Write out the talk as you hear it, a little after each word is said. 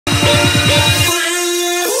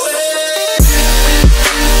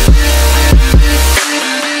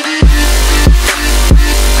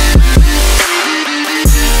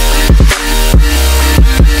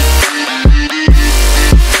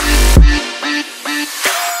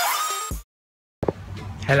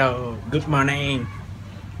Hello, good morning.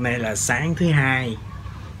 Hôm nay là sáng thứ hai.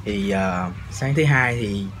 Thì sáng thứ hai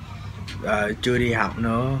thì chưa đi học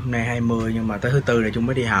nữa. Hôm nay 20 nhưng mà tới thứ tư là Trung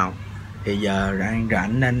mới đi học. Thì giờ đang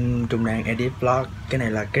rảnh nên Trung đang edit vlog. Cái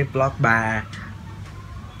này là cái vlog 3.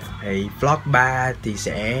 Thì vlog 3 thì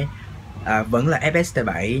sẽ vẫn là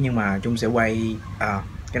FST-7 nhưng mà Trung sẽ quay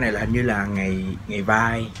cái này là hình như là ngày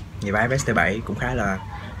vai FST-7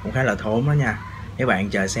 cũng khá là thốn đó nha. Các bạn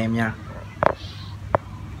chờ xem nha.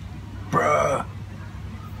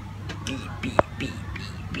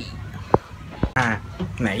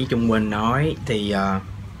 Nãy Trung Nguyen nói thì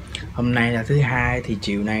hôm nay là thứ hai thì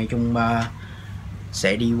chiều nay Trung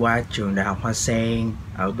sẽ đi qua trường đại học Hoa Sen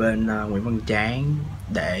ở bên Nguyễn Văn Tráng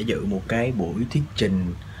để dự một cái buổi thuyết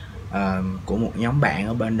trình của một nhóm bạn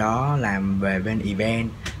ở bên đó làm về bên event.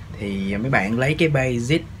 Thì mấy bạn lấy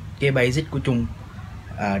cái basic của Trung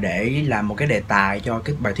để làm một cái đề tài cho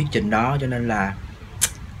cái bài thuyết trình đó, cho nên là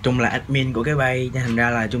Trung là admin của cái bay, thành ra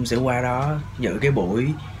là Trung sẽ qua đó dự cái buổi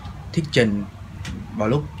thuyết trình vào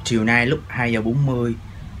lúc chiều nay lúc 2:40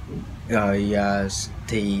 rồi.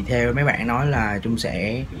 Thì theo mấy bạn nói là Trung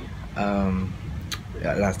sẽ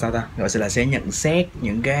gọi là sao ta, gọi là sẽ nhận xét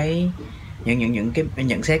những cái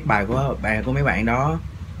nhận xét bài của mấy bạn đó.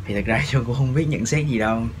 Thì thật ra Trung cũng không biết nhận xét gì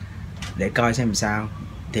đâu, để coi xem sao.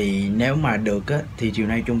 Thì nếu mà được á, thì chiều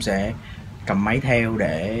nay Trung sẽ cầm máy theo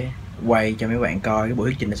để quay cho mấy bạn coi cái buổi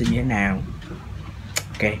thuyết trình nó sẽ như thế nào.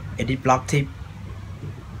 Ok, edit vlog tip.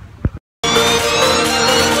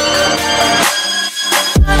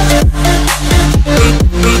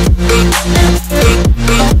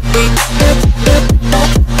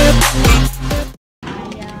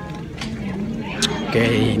 Ok,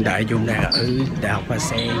 hiện tại Trung đang ở đại học Hoa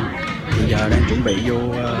Sen. Thì giờ đang chuẩn bị vô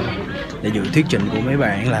để dự thuyết trình của mấy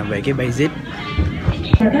bạn làm về cái basic.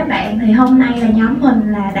 Chào các bạn, thì hôm nay là nhóm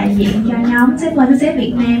mình là đại diện cho nhóm FST-7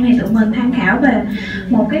 Việt Nam. Thì tụi mình tham khảo về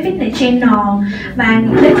một cái fitness channel, và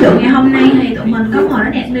ví dụ như hôm nay thì tụi mình có mời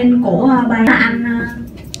đến admin của bài là anh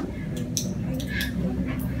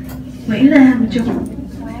Nguyễn Lê Hằng Trung.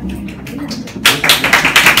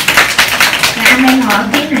 Là anh đang ngồi ở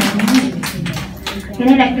phía này. Thì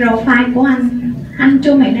đây là profile của anh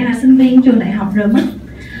Trung hiện đang là sinh viên trường đại học RMIT.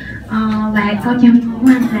 Và câu châm của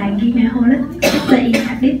anh là Give me a whole stay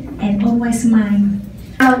active and always smile.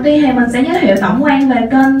 Đầu tiên thì mình sẽ giới thiệu tổng quan về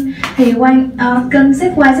kênh. Thì kênh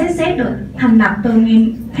FST-7 được thành lập từ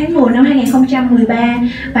tháng 10 năm 2013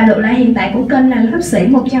 và độ like hiện tại của kênh là xấp xỉ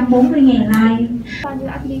 140.000 like.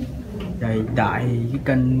 Hiện tại cái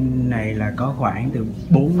kênh này là có khoảng từ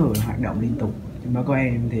 4 người hoạt động liên tục. Trong đó có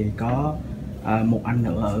em thì có một anh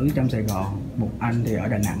nữa ở trong Sài Gòn, một anh thì ở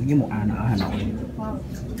Đà Nẵng với một anh ở Hà Nội.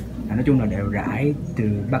 Nói chung là đều rải từ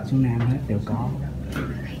Bắc xuống Nam hết, đều có.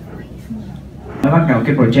 Mới bắt đầu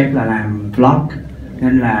cái project là làm vlog,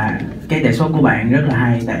 nên là cái đề xuất của bạn rất là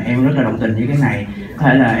hay, tại em rất là đồng tình với cái này. Có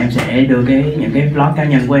thể là em sẽ đưa những cái vlog cá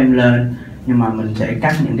nhân của em lên, nhưng mà mình sẽ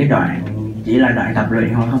cắt những cái đoạn, chỉ là đoạn tập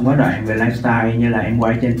luyện thôi, không có đoạn về lifestyle như là em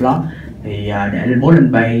quay trên vlog. Thì để post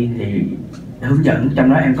lên page thì hướng dẫn,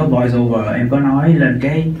 trong đó em có voice over, em có nói lên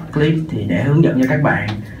cái clip thì để hướng dẫn cho các bạn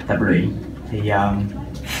tập luyện. Thì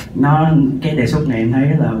cái đề xuất này em thấy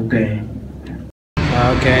rất là ok.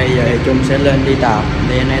 Ok, giờ thì Trung sẽ lên đi tập.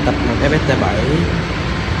 Thì hôm nay tập một FST-7.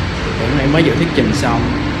 Hôm nay mới dự thuyết trình xong.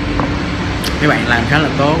 Mấy bạn làm khá là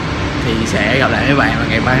tốt. Thì sẽ gặp lại mấy bạn vào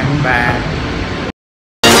ngày 3 tháng 3.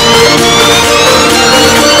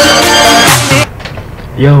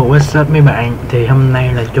 Yo, what's up mấy bạn? Thì hôm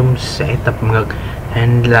nay là Trung sẽ tập ngực,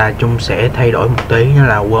 nên là Trung sẽ thay đổi một tí, đó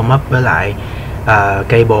là warm up với lại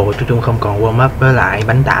cable, chứ Trung không còn warm up với lại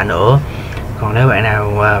bánh tạ nữa. Còn nếu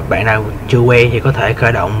bạn nào chưa quen thì có thể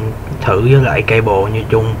khởi động thử với lại cable như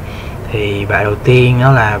Trung. Thì bài đầu tiên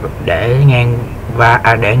đó là để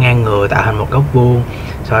ngang người tạo thành một góc vuông,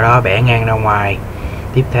 sau đó bẻ ngang ra ngoài.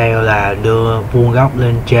 Tiếp theo là đưa vuông góc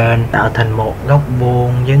lên trên tạo thành một góc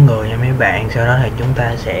vuông với người nha mấy bạn. Sau đó thì chúng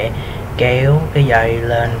ta sẽ kéo cái dây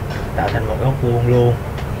lên tạo thành một góc vuông luôn.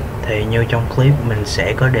 Thì như trong clip mình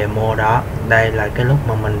sẽ có demo đó. Đây là cái lúc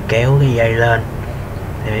mà mình kéo cái dây lên,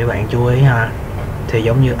 thì mấy bạn chú ý ha. Thì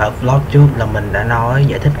giống như ở vlog trước là mình đã nói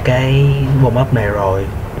giải thích cái warm up này rồi.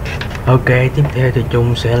 Ok, tiếp theo thì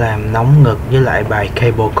Trung sẽ làm nóng ngực với lại bài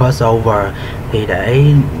cable crossover. Thì để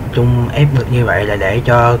Trung ép ngực như vậy là để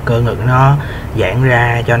cho cơ ngực nó giãn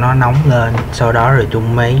ra, cho nó nóng lên. Sau đó rồi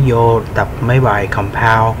Trung mới vô tập mấy bài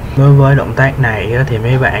compound. Đối với động tác này thì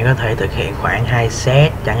mấy bạn có thể thực hiện khoảng 2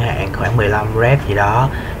 set, chẳng hạn khoảng 15 rep gì đó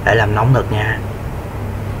để làm nóng ngực nha.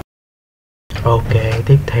 Ok,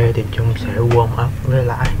 tiếp theo thì Trung sẽ warm up với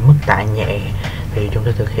lại mức tạ nhẹ. Thì chúng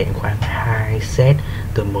ta thực hiện khoảng 2 set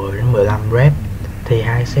từ 10 đến 15 rep. Thì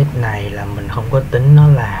hai set này là mình không có tính nó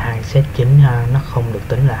là hai set chính ha, nó không được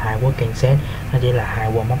tính là hai working set, nó chỉ là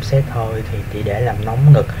hai warm up set thôi, thì chỉ để làm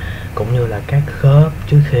nóng ngực cũng như là các khớp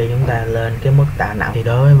trước khi chúng ta lên cái mức tạ nặng. Thì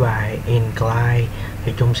đối với bài incline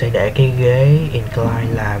thì Trung sẽ để cái ghế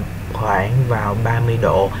incline là khoảng vào 30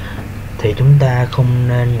 độ, thì chúng ta không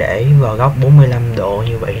nên để vào góc 45 độ,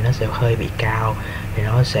 như vậy nó sẽ hơi bị cao, thì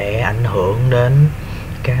nó sẽ ảnh hưởng đến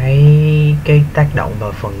cái tác động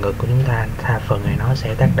vào phần ngực của chúng ta, phần này nó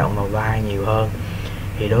sẽ tác động vào vai nhiều hơn.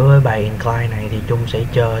 Thì đối với bài incline này thì Trung sẽ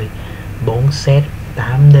chơi 4 set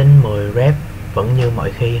 8 đến 10 rep vẫn như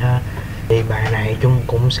mọi khi ha. Thì bài này Trung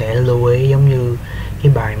cũng sẽ lưu ý giống như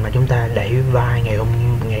cái bài mà chúng ta đẩy vai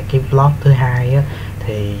ngày cái vlog thứ hai á,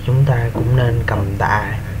 thì chúng ta cũng nên cầm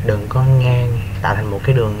tạ đừng có ngang, tạo thành một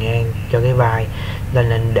cái đường ngang cho cái vai,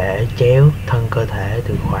 nên để chéo thân cơ thể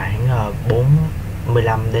từ khoảng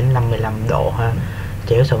 45 đến 55 độ ha,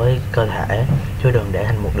 chéo so với cơ thể chứ đừng để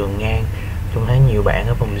thành một đường ngang. Chúng thấy nhiều bạn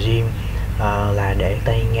ở phòng gym là để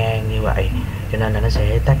tay ngang như vậy, cho nên là nó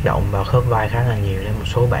sẽ tác động vào khớp vai khá là nhiều, nên một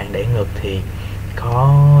số bạn để ngực thì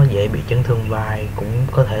có dễ bị chấn thương vai, cũng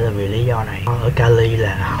có thể là vì lý do này. Ở Cali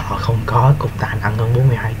là họ không có cục tạ nặng hơn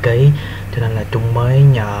 42 kg, cho nên là Trung mới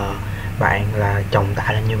nhờ bạn là chồng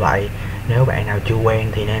tạ lên như vậy. Nếu bạn nào chưa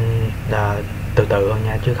quen thì nên từ từ hơn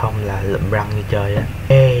nha, chứ không là lụm răng như chơi á.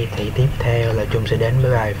 Thì tiếp theo là Trung sẽ đến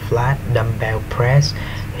với bài flat dumbbell press,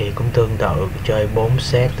 thì cũng tương tự chơi 4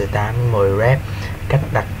 set từ 8 đến 10 rep. Cách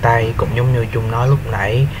đặt tay cũng giống như Trung nói lúc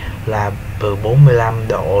nãy là từ 45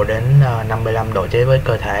 độ đến 55 độ chế với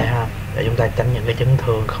cơ thể ha, để chúng ta tránh những cái chấn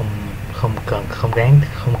thương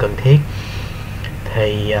không cần thiết.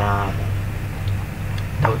 Thì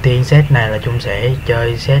đầu tiên set này là Trung sẽ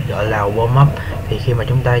chơi set gọi là warm up. Thì khi mà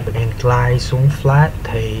chúng ta incline xuống flat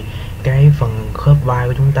thì cái phần khớp vai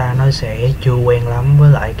của chúng ta nó sẽ chưa quen lắm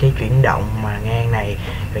với lại cái chuyển động mà ngang này,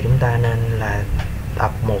 rồi chúng ta nên là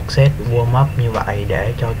tập một set warm up như vậy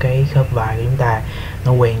để cho cái khớp vai của chúng ta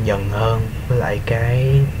nó quen dần hơn với lại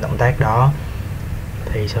cái động tác đó,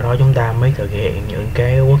 thì sau đó chúng ta mới thực hiện những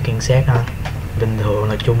cái working set ha. Bình thường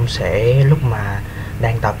là Trung sẽ lúc mà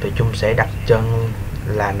đang tập thì Trung sẽ đặt chân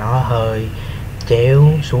là nó hơi chéo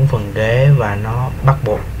xuống phần ghế, và nó bắt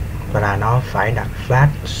buộc và là nó phải đặt flat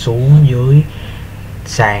xuống dưới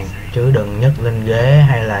sàn, chứ đừng nhấc lên ghế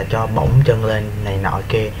hay là cho bổng chân lên này nọ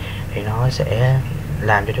kia, thì nó sẽ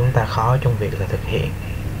làm cho chúng ta khó trong việc là thực hiện.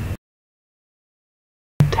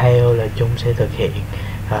 Tiếp theo là Trung sẽ thực hiện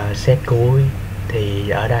set cuối. Thì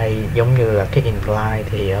ở đây giống như là cái incline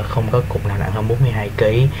thì không có cục nào nặng hơn 42 kg,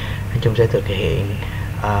 Trung sẽ thực hiện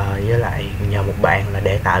với lại nhờ một bạn là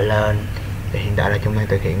để tạ lên. Thì hiện tại là Trung đang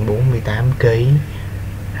thực hiện 48 kg,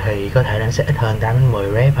 thì có thể nó sẽ ít hơn 8 đến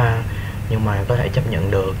 10 rep ha, nhưng mà có thể chấp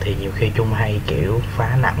nhận được, thì nhiều khi Trung hay kiểu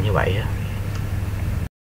phá nặng như vậy á.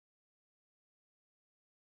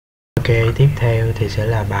 Ok, tiếp theo thì sẽ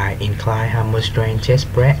là bài incline hamstring chest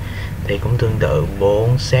press, thì cũng tương tự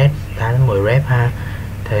 4 set 8 đến 10 rep ha.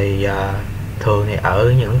 Thì thường thì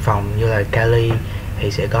ở những phòng như là Cali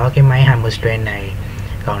thì sẽ có cái máy hamstring này,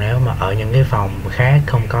 còn nếu mà ở những cái phòng khác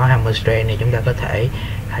không có hamstring thì chúng ta có thể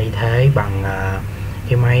thay thế bằng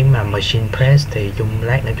cái máy mà machine press. Thì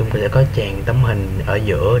lát nữa Trung sẽ có chèn tấm hình ở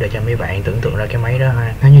giữa để cho mấy bạn tưởng tượng ra cái máy đó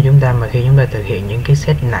ha. Nếu như khi chúng ta thực hiện những cái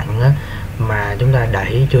set nặng á, mà chúng ta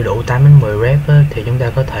đẩy chưa đủ 8 đến 10 rep á, thì chúng ta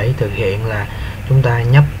có thể thực hiện là chúng ta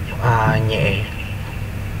nhấp nhẹ.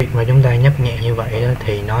 Việc mà chúng ta nhấp nhẹ như vậy á,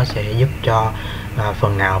 thì nó sẽ giúp cho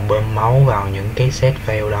phần nào bơm máu vào những cái set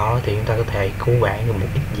fail đó, thì chúng ta có thể cứu vãn được một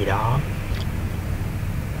ít gì đó.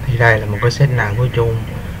 Thì đây là một cái set nặng của Trung.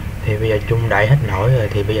 Thì bây giờ Trung đẩy hết nổi rồi,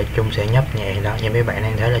 thì bây giờ Trung sẽ nhấp nhẹ đó, như mấy bạn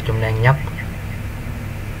đang thấy là Trung đang nhấp.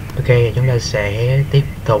 Ok, chúng ta sẽ tiếp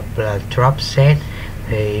tục là drop set.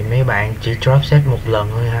 Thì mấy bạn chỉ drop set một lần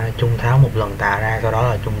thôi ha, Trung tháo một lần tạ ra, sau đó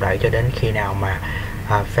là Trung đẩy cho đến khi nào mà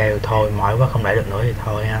fail thôi, mỏi quá không đẩy được nữa thì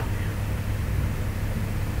thôi ha.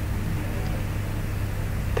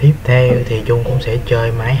 Tiếp theo thì Trung cũng sẽ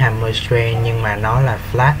chơi máy hamstring, nhưng mà nó là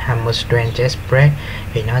flat hamstring chest press,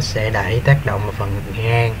 thì nó sẽ đẩy tác động vào phần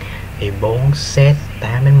ngang. Thì 4 set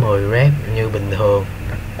 8 đến 10 rep như bình thường.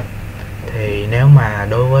 Thì nếu mà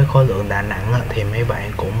đối với khối lượng tạ nặng thì mấy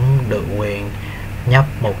bạn cũng được quyền nhấp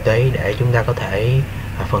một tí để chúng ta có thể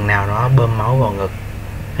phần nào đó bơm máu vào ngực.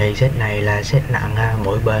 Thì set này là set nặng ha,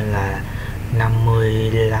 mỗi bên là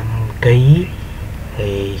 55 kg,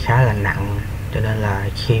 thì khá là nặng, cho nên là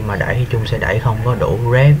khi mà đẩy Trung sẽ đẩy không có đủ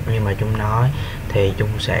rep như mà Trung nói, thì Trung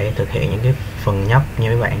sẽ thực hiện những cái phần nhấp như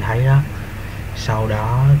các bạn thấy đó. Sau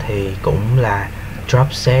đó thì cũng là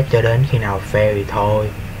drop set cho đến khi nào fail thì thôi.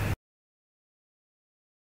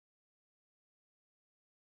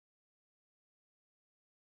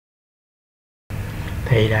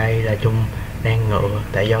 Thì đây là Trung đang ngựa,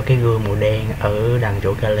 tại do cái gương màu đen ở đằng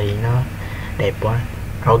chỗ Cali nó đẹp quá.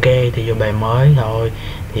 Ok, thì vô bài mới thôi.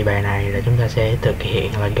 Thì bài này là chúng ta sẽ thực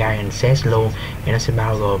hiện là guide and set luôn. Thì nó sẽ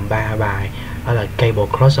bao gồm 3 bài, đó là cable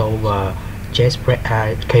crossover, chest press,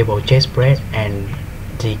 cable chest press and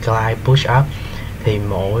decline push up. Thì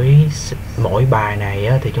mỗi bài này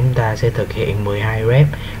á, thì chúng ta sẽ thực hiện 12 rep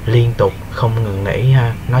liên tục không ngừng nghỉ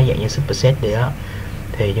ha, nó dạng như superset vậy đó.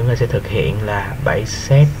 Thì chúng ta sẽ thực hiện là 7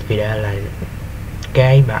 set, vì đây là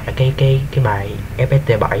cái bài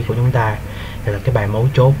FST-7 của chúng ta, đây là cái bài mấu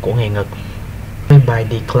chốt của ngày ngực. Với bài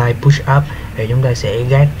decline push up thì chúng ta sẽ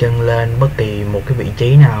gác chân lên bất kỳ một cái vị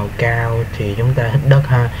trí nào cao thì chúng ta hít đất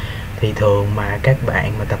ha. Thì thường mà các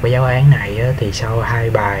bạn mà tập cái giáo án này á, thì sau 2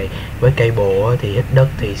 bài với cable á, thì hít đất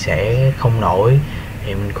thì sẽ không nổi.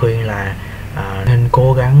 Thì mình khuyên là nên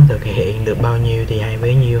cố gắng thực hiện được bao nhiêu thì hay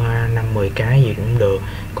bấy nhiêu ha, 5-10 cái gì cũng được,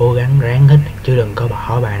 cố gắng ráng hít chứ đừng có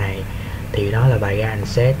bỏ bài này. Thì đó là bài gan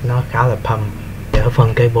set, nó khá là pump. Ở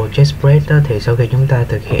phần cable chest press đó, thì sau khi chúng ta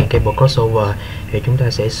thực hiện cable crossover thì chúng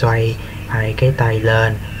ta sẽ xoay hai cái tay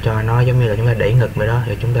lên cho nó giống như là chúng ta đẩy ngực vậy đó,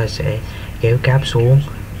 thì chúng ta sẽ kéo cáp xuống.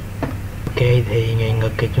 Ok, thì ngày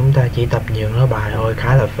ngực thì chúng ta chỉ tập nhiều nó bài thôi,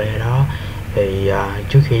 khá là phê đó. Thì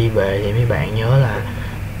trước khi đi về thì mấy bạn nhớ là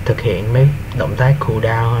thực hiện mấy động tác cool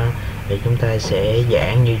down ha. Thì chúng ta sẽ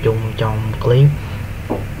giãn như chung trong clip,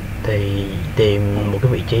 thì tìm một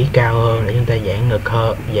cái vị trí cao hơn để chúng ta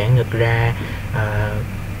giãn ngực ra,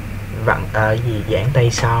 giãn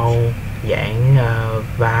tay sau, giãn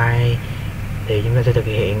vai. Thì chúng ta sẽ thực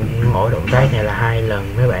hiện mỗi động tác này là 2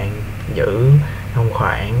 lần, mấy bạn giữ trong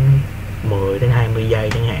khoảng 10 đến 20 giây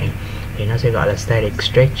chẳng hạn, thì nó sẽ gọi là static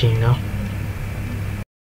stretching đó.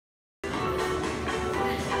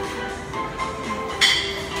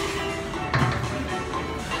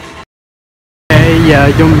 Bây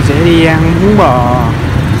giờ Trung sẽ đi ăn bún bò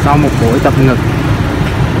sau một buổi tập ngực.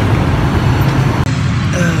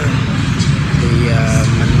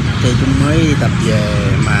 Thì Trung mới đi tập về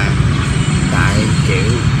mà tại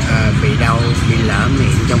kiểu bị đau, bị lở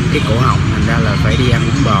miệng trong cái cổ họng, thành ra là phải đi ăn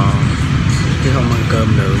bún bò chứ không ăn cơm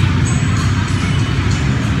được.